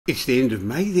It's the end of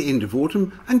May, the end of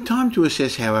autumn, and time to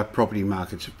assess how our property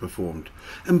markets have performed.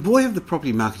 And boy, have the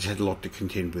property markets had a lot to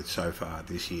contend with so far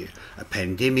this year. A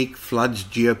pandemic, floods,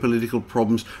 geopolitical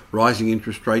problems, rising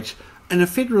interest rates, and a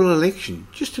federal election,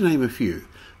 just to name a few.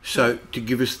 So, to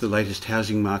give us the latest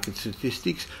housing market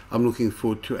statistics, I'm looking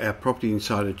forward to our Property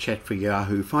Insider chat for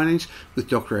Yahoo Finance with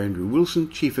Dr. Andrew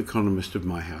Wilson, Chief Economist of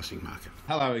My Housing Market.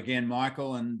 Hello again,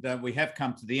 Michael, and we have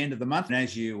come to the end of the month. And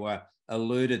as you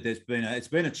alluded, it's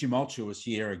been a tumultuous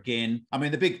year again. I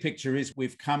mean, the big picture is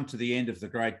we've come to the end of the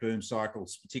great boom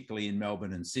cycles, particularly in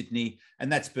Melbourne and Sydney, and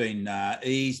that's been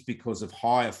eased because of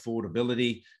high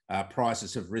affordability.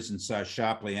 Prices have risen so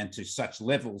sharply and to such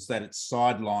levels that it's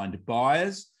sidelined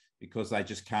buyers because they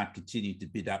just can't continue to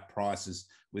bid up prices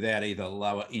without either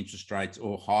lower interest rates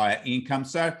or higher income.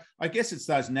 So I guess it's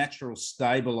those natural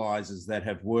stabilisers that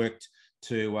have worked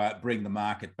to bring the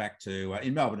market back to,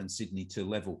 in Melbourne and Sydney, to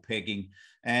level pegging.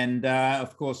 And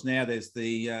of course, now there's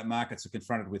the markets are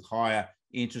confronted with higher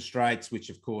interest rates, which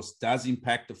of course does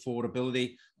impact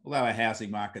affordability, although our housing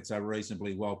markets are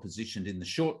reasonably well positioned in the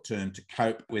short term to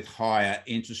cope with higher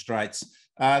interest rates.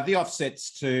 The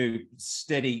offsets to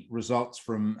steady results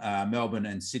from Melbourne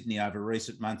and Sydney over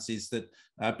recent months is that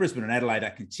Brisbane and Adelaide are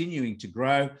continuing to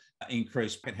grow,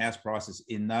 increase house prices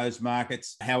in those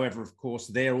markets. However, of course,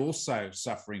 they're also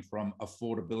suffering from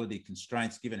affordability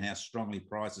constraints, given how strongly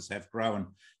prices have grown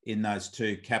in those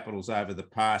two capitals over the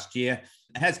past year.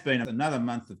 It has been another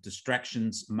month of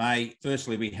distractions. May,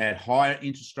 firstly, we had higher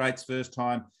interest rates, first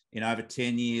time in over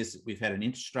 10 years. We've had an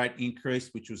interest rate increase,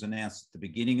 which was announced at the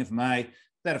beginning of May.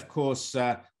 That, of course,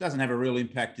 doesn't have a real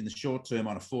impact in the short term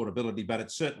on affordability, but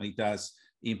it certainly does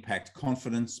impact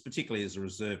confidence, particularly as the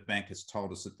Reserve Bank has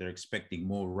told us that they're expecting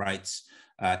more rates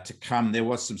to come. There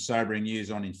was some sobering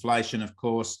news on inflation, of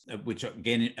course, which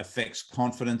again affects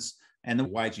confidence. And the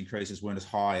wage increases weren't as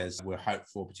high as were hoped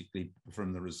for, particularly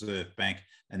from the Reserve Bank.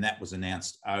 And that was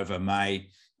announced over May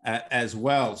as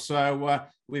well. So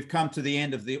we've come to the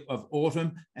end of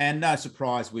autumn, and no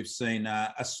surprise, we've seen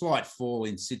a slight fall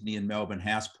in Sydney and Melbourne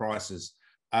house prices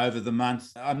over the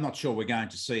month. I'm not sure we're going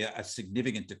to see a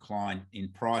significant decline in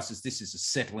prices. This is a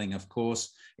settling, of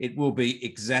course. It will be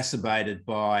exacerbated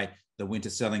by the winter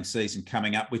selling season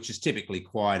coming up, which is typically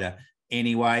quieter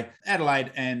anyway.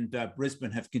 Adelaide and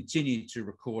Brisbane have continued to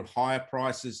record higher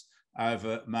prices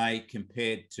over May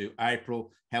compared to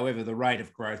April. However, the rate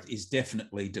of growth is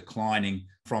definitely declining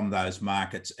from those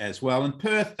markets as well. And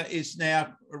Perth is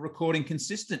now recording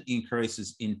consistent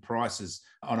increases in prices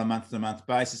on a month-to-month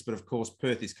basis. But of course,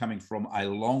 Perth is coming from a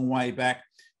long way back.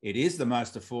 It is the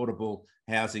most affordable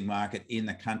housing market in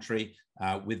the country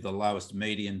with the lowest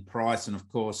median price. And of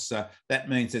course, that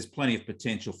means there's plenty of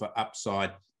potential for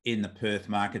upside in the Perth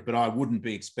market, but I wouldn't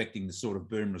be expecting the sort of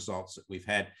boom results that we've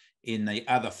had in the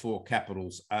other four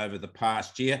capitals over the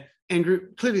past year. Andrew,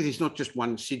 clearly there's not just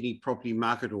one Sydney property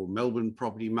market or Melbourne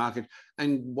property market.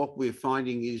 And what we're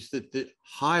finding is that the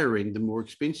higher end, the more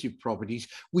expensive properties,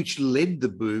 which led the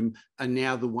boom, are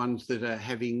now the ones that are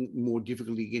having more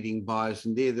difficulty getting buyers.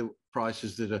 And they're the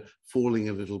prices that are falling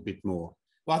a little bit more.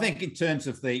 Well, I think in terms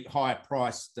of the higher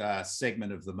priced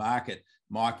segment of the market,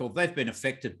 Michael, they've been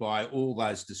affected by all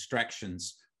those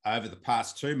distractions over the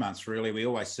past 2 months, really. We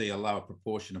always see a lower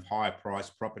proportion of higher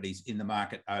priced properties in the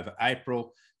market over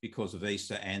April because of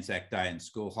Easter, Anzac Day and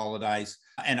school holidays.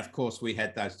 And of course, we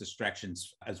had those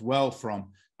distractions as well from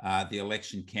the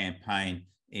election campaign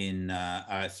in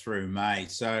through May.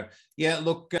 So, yeah,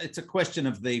 look, it's a question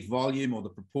of the volume or the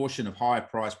proportion of higher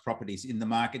priced properties in the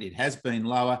market. It has been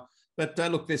lower. But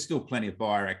look, there's still plenty of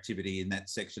buyer activity in that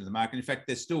section of the market. In fact,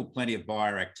 there's still plenty of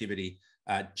buyer activity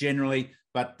generally,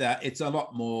 but it's a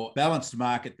lot more balanced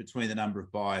market between the number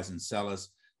of buyers and sellers.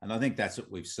 And I think that's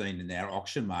what we've seen in our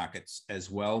auction markets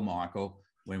as well, Michael,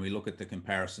 when we look at the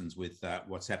comparisons with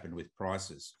what's happened with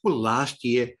prices. Well, last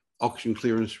year, auction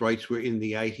clearance rates were in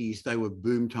the 80s. They were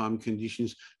boom time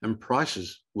conditions and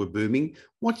prices were booming.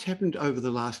 What's happened over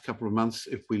the last couple of months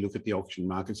if we look at the auction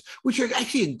markets, which are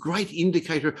actually a great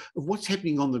indicator of what's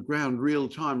happening on the ground real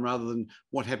time rather than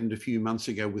what happened a few months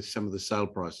ago with some of the sale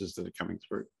prices that are coming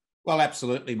through? Well,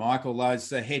 absolutely, Michael. Those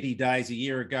heady days a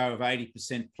year ago of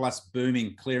 80% plus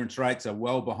booming clearance rates are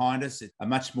well behind us. It's a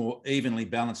much more evenly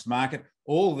balanced market.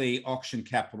 All the auction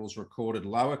capitals recorded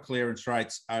lower clearance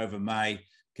rates over May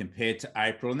compared to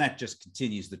April, and that just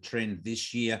continues the trend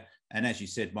this year. And as you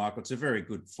said, Michael, it's a very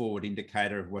good forward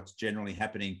indicator of what's generally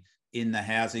happening in the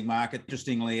housing market.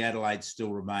 Interestingly, Adelaide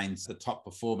still remains the top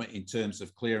performer in terms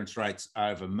of clearance rates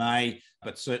over May,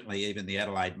 but certainly even the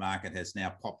Adelaide market has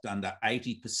now popped under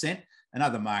 80%, and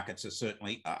other markets are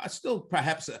certainly still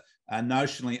perhaps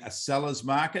notionally a seller's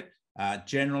market,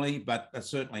 generally, but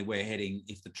certainly we're heading,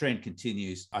 if the trend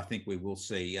continues, I think we will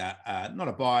see not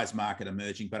a buyer's market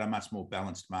emerging, but a much more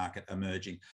balanced market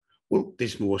emerging. Well,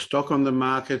 there's more stock on the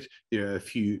market. There are a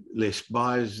few less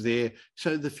buyers there.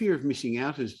 So the fear of missing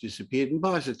out has disappeared, and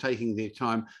buyers are taking their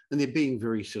time and they're being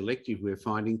very selective, we're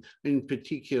finding. In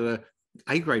particular,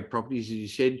 A-grade properties, as you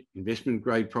said,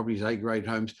 investment-grade properties, A-grade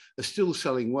homes are still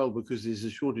selling well because there's a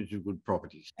shortage of good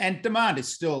properties. And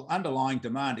underlying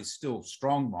demand is still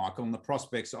strong, Michael, and the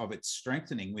prospects of it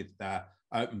strengthening with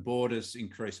open borders,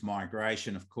 increased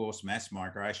migration, of course, mass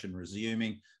migration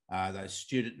resuming. Those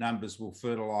student numbers will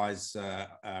fertilise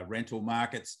rental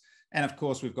markets. And of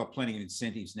course, we've got plenty of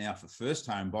incentives now for first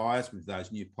home buyers with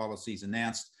those new policies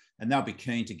announced. And they'll be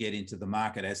keen to get into the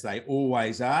market, as they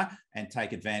always are, and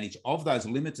take advantage of those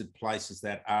limited places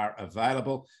that are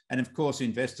available. And of course,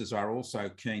 investors are also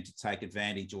keen to take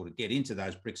advantage or to get into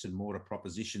those bricks and mortar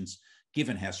propositions,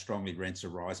 given how strongly rents are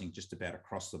rising just about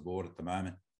across the board at the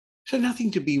moment. So nothing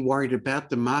to be worried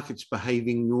about. The market's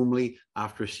behaving normally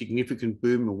after a significant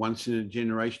boom, a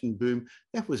once-in-a-generation boom.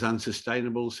 That was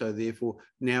unsustainable, so therefore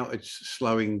now it's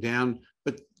slowing down.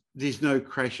 But there's no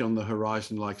crash on the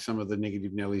horizon like some of the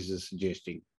negative Nellies are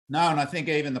suggesting. No, and I think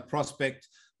even the prospect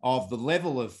of the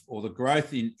level of, or the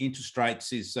growth in interest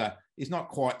rates is not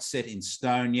quite set in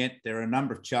stone yet. There are a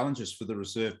number of challenges for the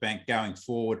Reserve Bank going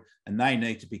forward, and they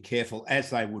need to be careful, as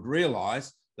they would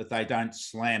realise, that they don't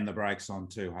slam the brakes on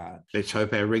too hard. Let's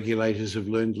hope our regulators have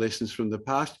learned lessons from the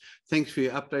past. Thanks for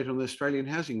your update on the Australian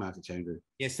housing markets, Andrew.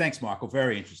 Yes, thanks, Michael.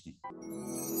 Very interesting.